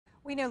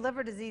We know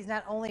liver disease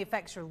not only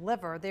affects your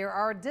liver, there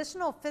are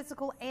additional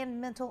physical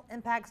and mental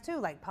impacts too,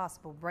 like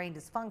possible brain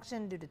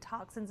dysfunction due to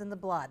toxins in the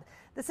blood.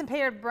 This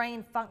impaired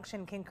brain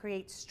function can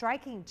create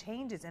striking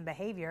changes in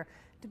behavior.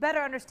 To better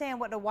understand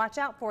what to watch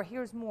out for,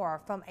 here's more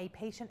from a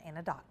patient and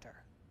a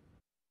doctor.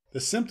 The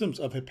symptoms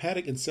of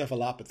hepatic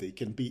encephalopathy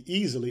can be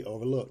easily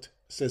overlooked,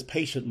 says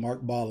patient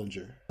Mark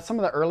Bollinger. Some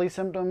of the early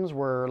symptoms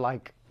were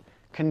like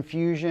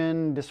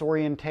confusion,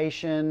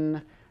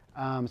 disorientation,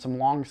 some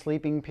long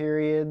sleeping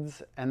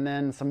periods, and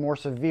then some more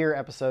severe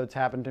episodes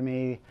happened to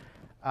me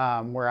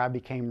where I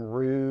became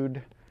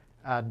rude,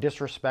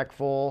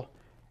 disrespectful.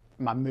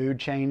 My mood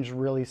changed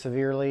really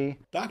severely.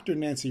 Dr.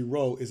 Nancy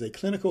Rowe is a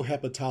clinical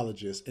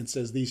hepatologist and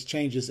says these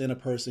changes in a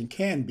person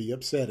can be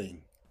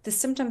upsetting. The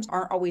symptoms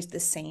aren't always the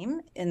same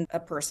in a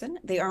person.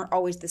 They aren't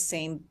always the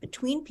same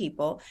between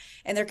people.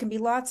 And there can be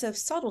lots of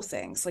subtle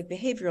things like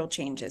behavioral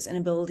changes,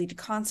 inability to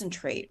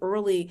concentrate,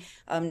 early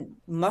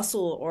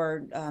muscle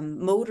or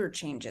motor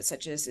changes,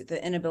 such as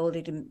the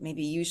inability to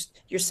maybe use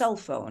your cell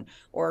phone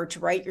or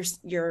to write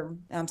your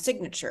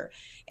signature.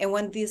 And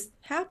when this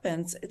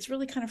happens, it's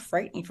really kind of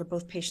frightening for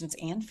both patients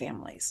and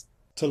families.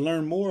 To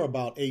learn more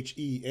about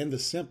HE and the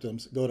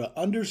symptoms, go to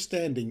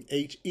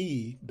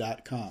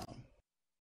understandinghe.com.